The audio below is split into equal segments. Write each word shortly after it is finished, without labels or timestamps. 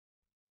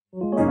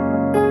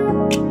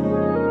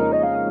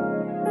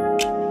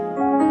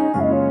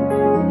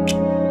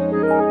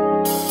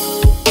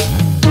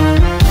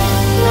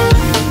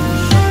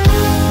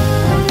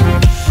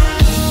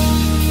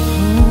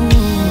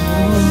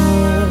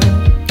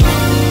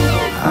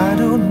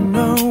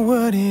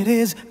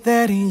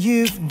that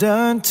you've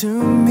done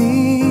to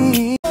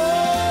me.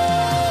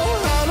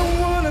 I don't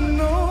wanna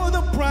know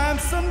the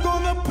price I'm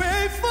gonna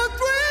pay for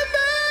dreaming.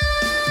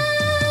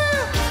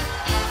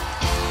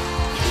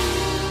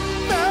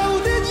 Now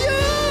that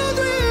your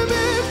dream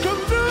is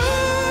come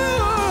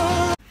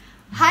true.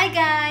 Hi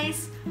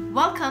guys!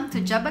 Welcome to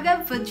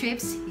JBG Food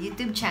Trips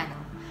YouTube channel.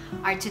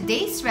 Our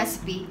today's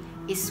recipe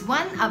is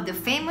one of the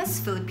famous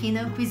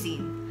Filipino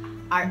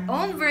cuisine, our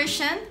own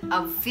version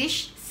of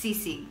fish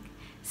sisig.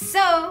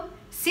 So,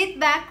 sit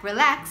back,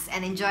 relax,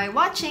 and enjoy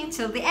watching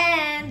till the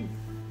end!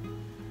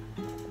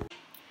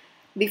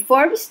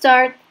 Before we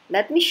start,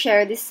 let me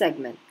share this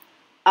segment.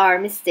 Our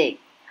mistake.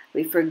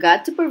 We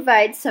forgot to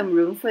provide some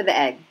room for the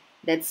egg.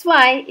 That's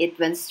why it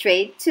went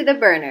straight to the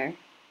burner.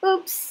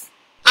 Oops!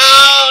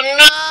 Oh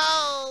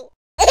no!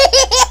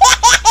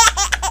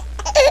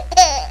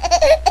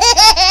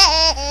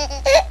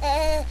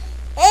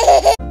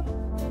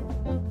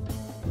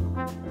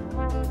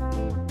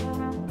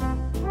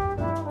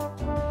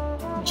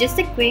 Just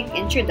a quick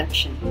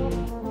introduction.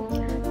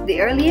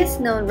 The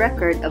earliest known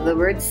record of the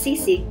word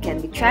sisig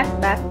can be tracked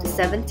back to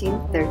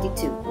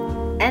 1732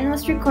 and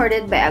was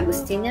recorded by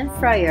Augustinian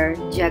friar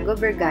Diego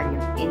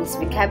Berganio in his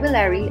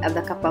Vocabulary of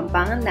the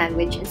Kapampangan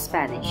Language in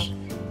Spanish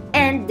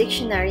and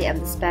Dictionary of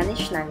the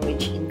Spanish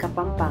Language in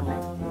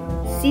Kapampangan.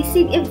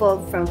 Sisig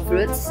evolved from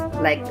fruits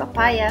like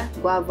papaya,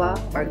 guava,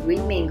 or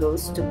green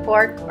mangoes to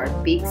pork or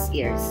pig's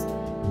ears.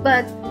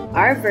 But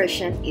our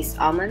version is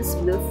Oman's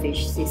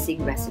bluefish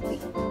sisig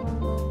recipe.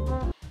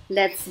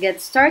 Let's get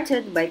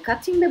started by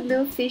cutting the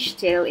bluefish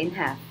tail in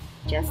half,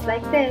 just like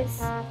this.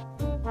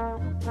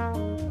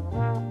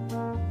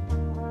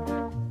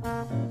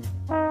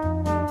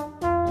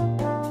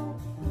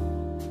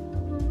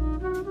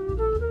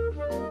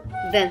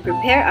 Then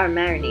prepare our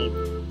marinade.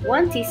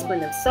 1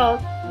 teaspoon of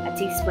salt, a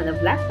teaspoon of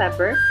black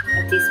pepper,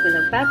 a teaspoon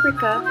of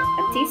paprika,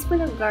 a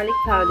teaspoon of garlic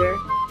powder,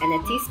 and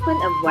a teaspoon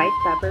of white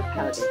pepper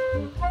powder.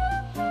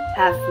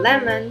 Half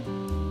lemon,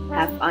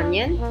 half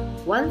onion,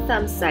 1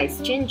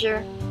 thumb-sized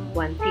ginger,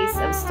 1 piece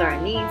of star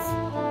anise,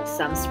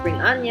 some spring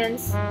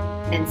onions,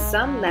 and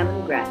some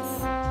lemongrass.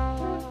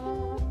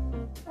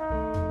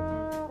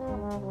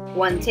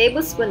 1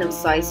 tablespoon of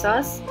soy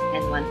sauce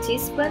and 1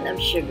 teaspoon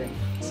of sugar.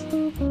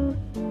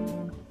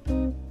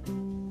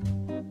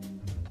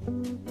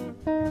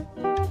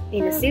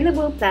 In a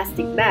sealable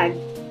plastic bag,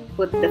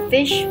 put the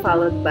fish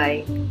followed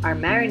by our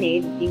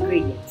marinade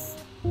ingredients.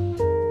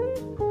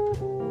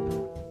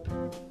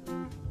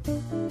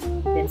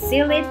 Then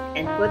seal it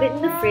and put it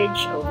in the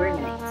fridge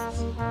overnight.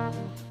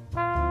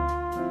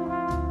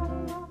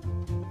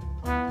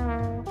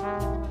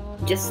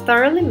 Just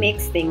thoroughly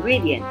mix the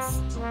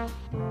ingredients.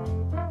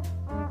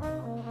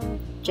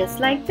 Just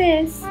like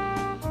this.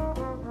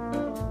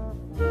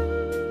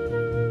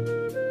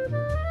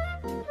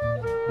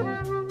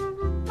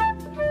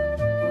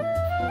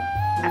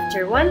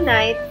 After one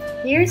night,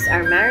 here's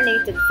our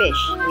marinated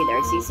fish with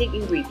our sisig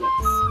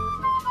ingredients.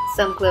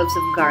 Some cloves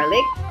of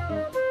garlic,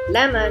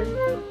 lemon,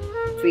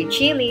 3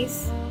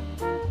 chillis,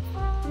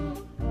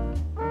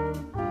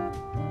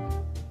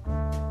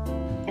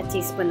 a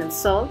teaspoon of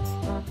salt,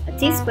 a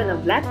teaspoon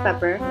of black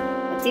pepper,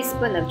 a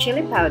teaspoon of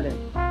chili powder,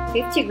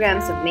 50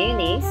 grams of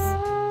mayonnaise,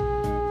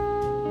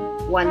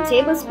 1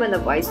 tablespoon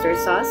of oyster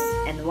sauce,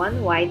 and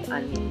 1 white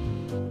onion.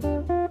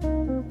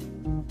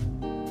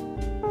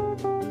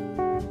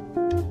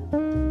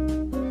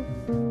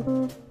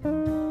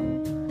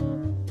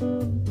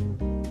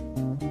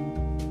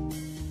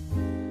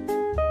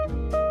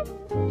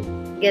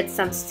 Get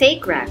some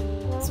steak rack.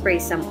 Spray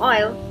some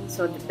oil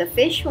so that the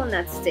fish will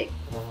not stick.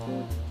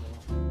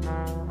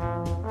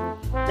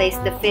 Place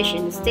the fish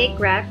in the steak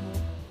rack.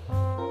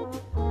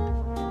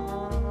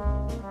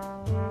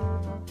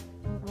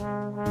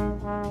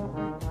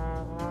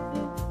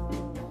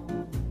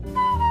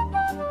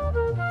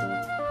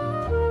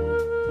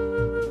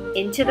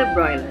 Into the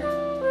broiler.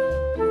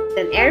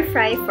 Then air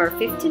fry for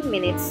 15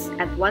 minutes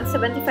at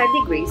 175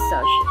 degrees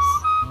Celsius.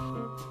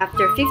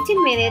 After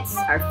 15 minutes,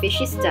 our fish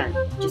is done.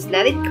 Just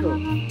let it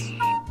cool.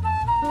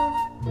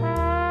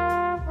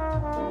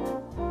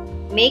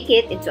 Make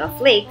it into a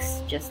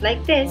flakes, just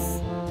like this.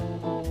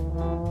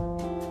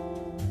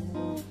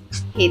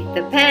 Heat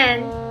the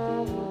pan.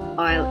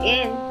 Oil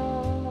in.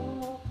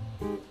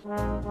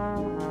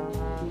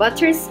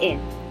 Butters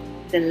in.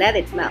 Then let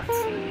it melt.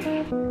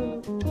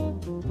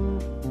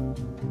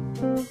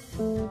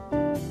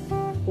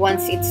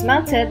 Once it's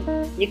melted,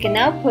 you can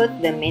now put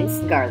the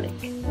minced garlic.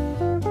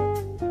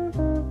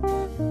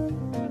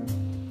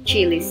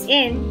 Chillis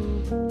in,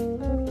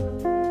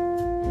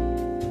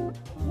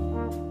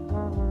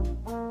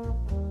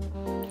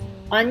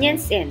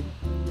 onions in,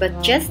 but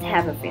just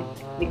half of it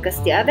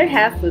because the other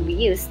half will be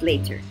used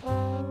later.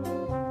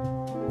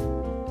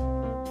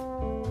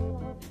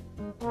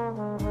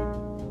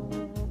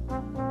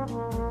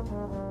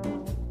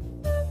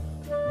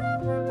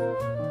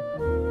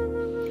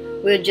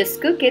 We'll just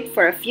cook it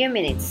for a few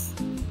minutes.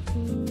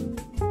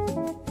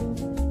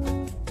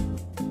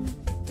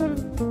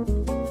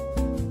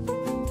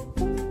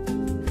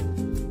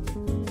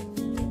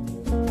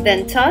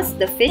 Then toss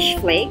the fish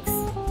flakes,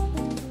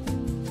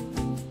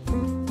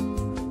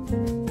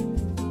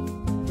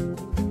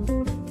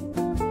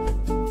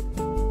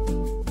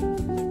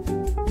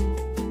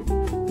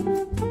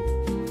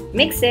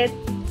 mix it,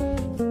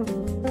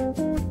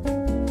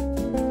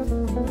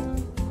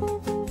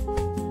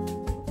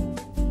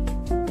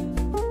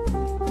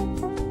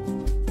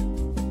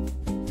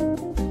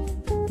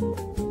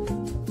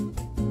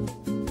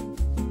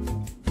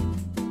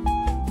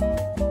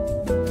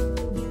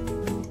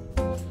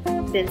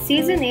 then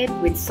season it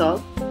with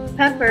salt,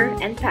 pepper,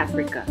 and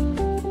paprika.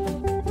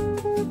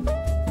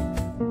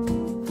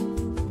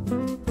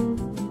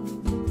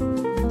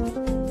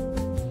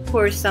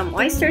 Pour some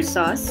oyster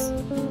sauce,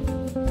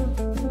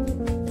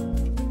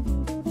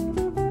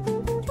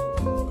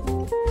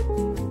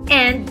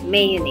 and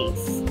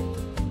mayonnaise.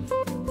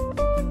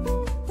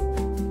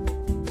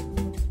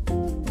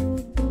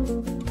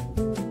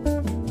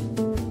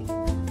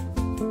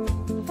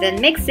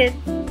 Then mix it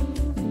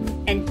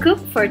and cook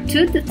for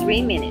 2 to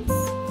 3 minutes.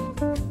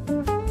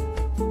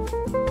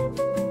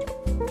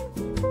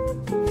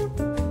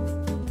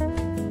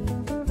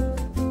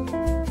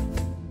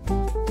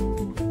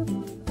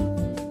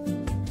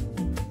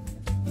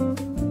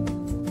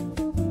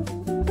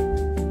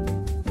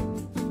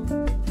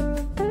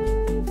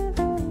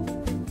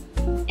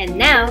 And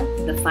now,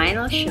 the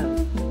final show.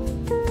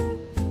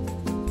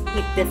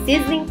 Heat the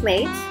sizzling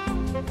plate,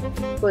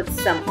 put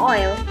some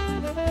oil.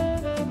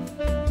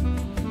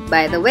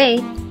 By the way,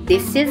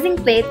 this sizzling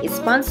plate is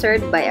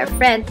sponsored by our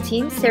friend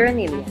Team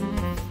Serenilian.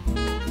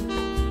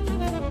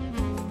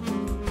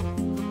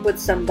 Put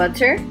some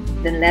butter,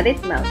 then let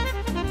it melt.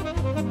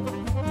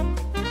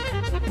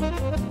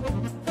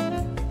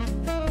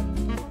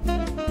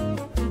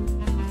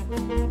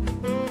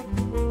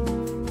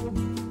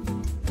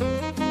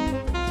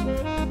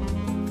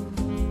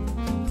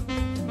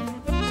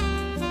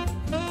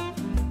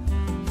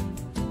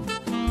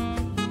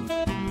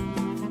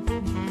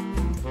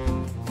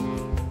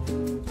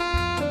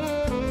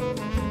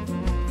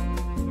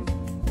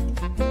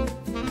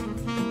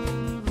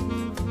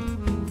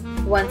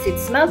 Once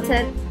it's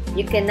melted,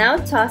 you can now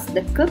toss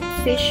the cooked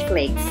fish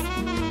flakes.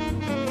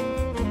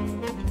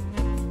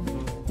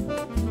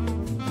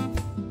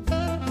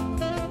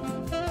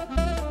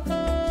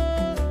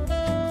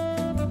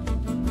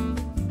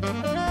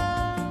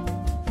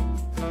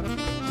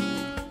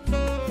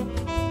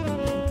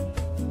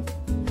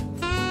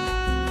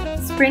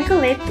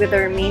 Sprinkle it with the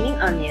remaining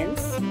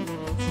onions.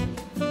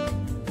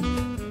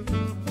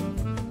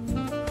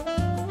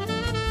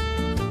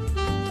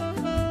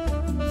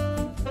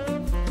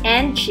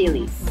 And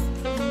chillis.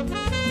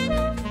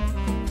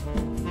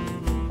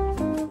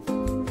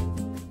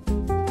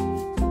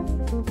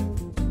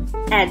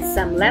 Add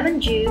some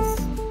lemon juice.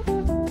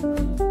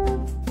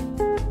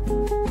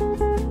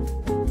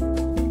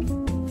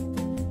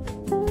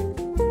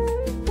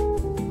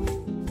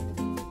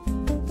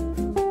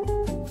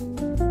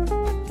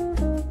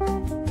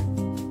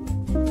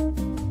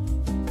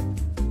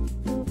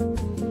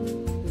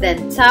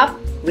 Then top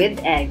with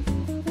egg.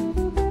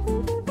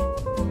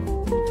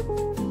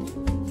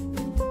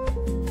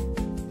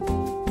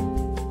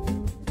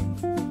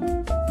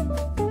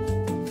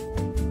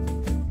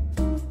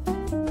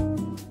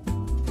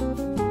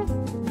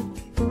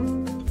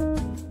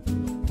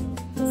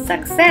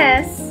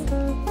 Success!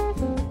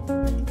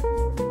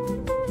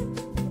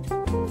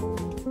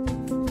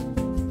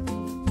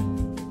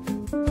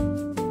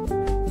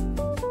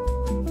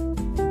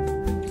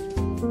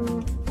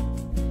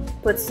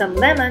 Put some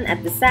lemon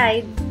at the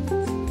side.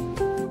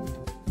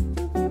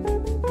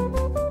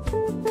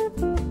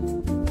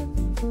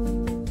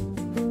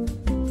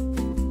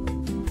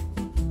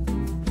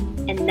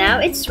 And now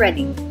it's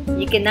ready.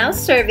 You can now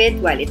serve it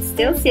while it's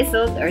still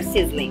sizzled or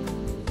sizzling.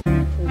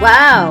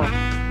 Wow!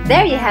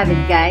 There you have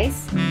it,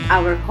 guys.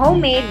 Our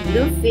homemade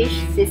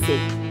bluefish sisig.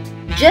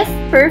 Just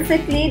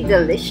perfectly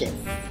delicious.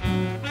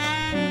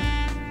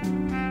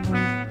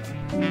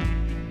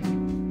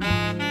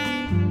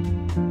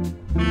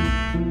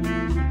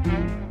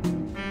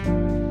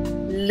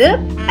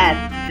 Look at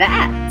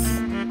that!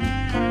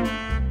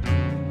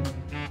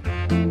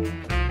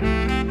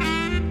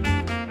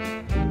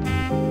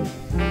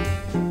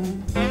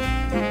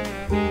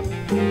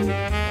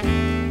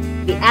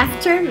 The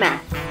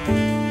aftermath.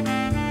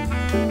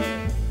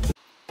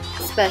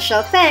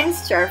 Special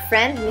thanks to our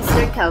friend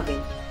Mr.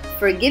 Calvin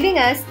for giving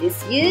us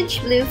this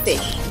huge blue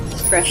fish,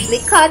 freshly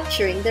caught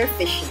during their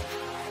fishing.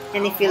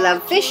 And if you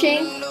love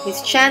fishing,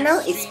 his channel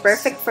is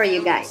perfect for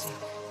you guys.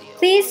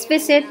 Please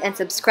visit and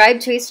subscribe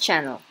to his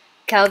channel,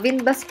 Calvin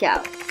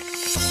Bascal.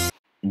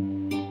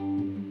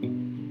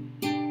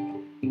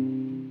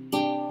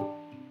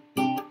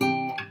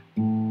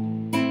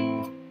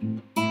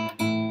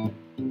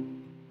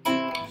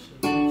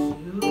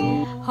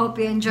 Hope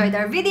you enjoyed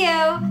our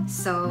video,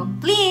 so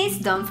please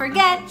don't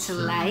forget to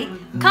like,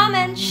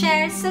 comment,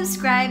 share,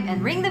 subscribe,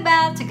 and ring the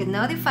bell to get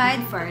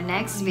notified for our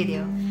next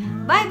video.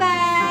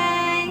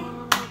 Bye-bye!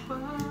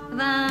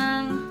 Bye!